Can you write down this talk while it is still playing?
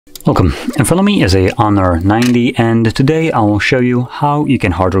Welcome. In front of me is a Honor 90, and today I will show you how you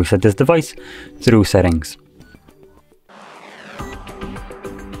can hard reset this device through settings.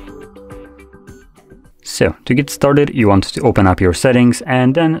 So to get started, you want to open up your settings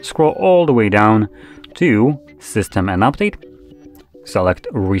and then scroll all the way down to System and Update, select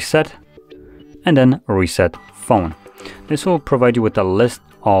Reset, and then Reset Phone. This will provide you with a list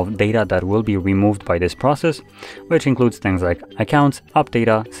of data that will be removed by this process, which includes things like accounts, app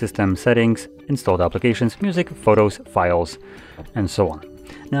data, system settings, installed applications, music, photos, files, and so on.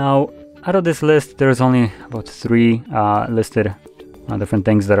 Now, out of this list, there's only about three listed different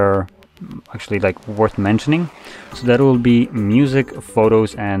things that are actually worth mentioning. So that will be music,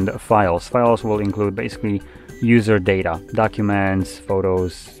 photos, and files. Files will include basically user data, documents,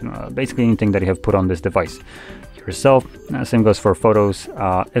 photos, basically anything that you have put on this device yourself. Same goes for photos.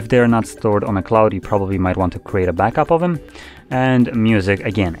 If they're not stored on a cloud, you probably might want to create a backup of them. And music,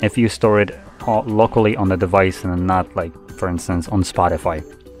 again, if you store it locally on the device and not for instance on Spotify.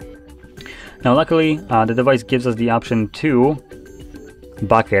 Now luckily the device gives us the option to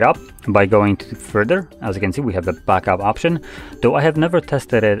back it up by going to further. As you can see, we have the backup option, though I have never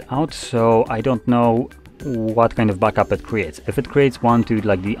tested it out, so I don't know what kind of backup it creates. If it creates one to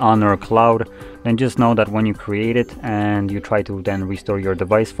the Honor cloud, then just know that when you create it and you try to then restore your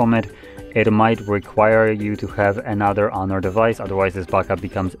device from it, it might require you to have another Honor device, otherwise this backup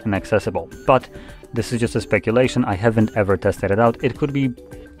becomes inaccessible. But this is just a speculation. I haven't ever tested it out. It could be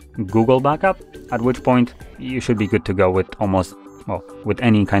Google backup, at which point you should be good to go with with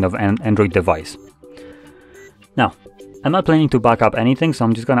any kind of Android device. Now, I'm not planning to back up anything, so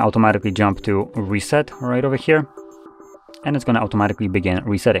I'm just going to automatically jump to reset right over here, and it's going to automatically begin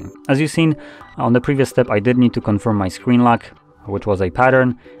resetting. As you've seen on the previous step, I did need to confirm my screen lock, which was a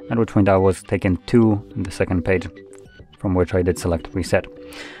pattern, at which point I was taken to the second page, from which I did select reset.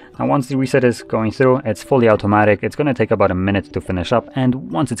 Now once the reset is going through, it's fully automatic. It's going to take about a minute to finish up,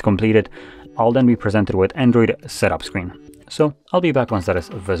 and once it's completed, I'll then be presented with Android setup screen. So I'll be back once that is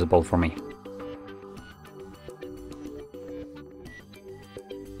visible for me.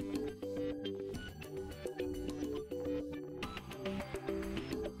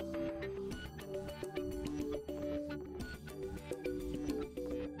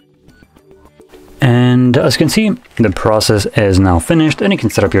 And as you can see, the process is now finished and you can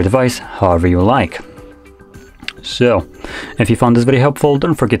set up your device however you like. So, if you found this video helpful,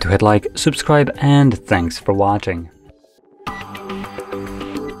 don't forget to hit like, subscribe, and thanks for watching.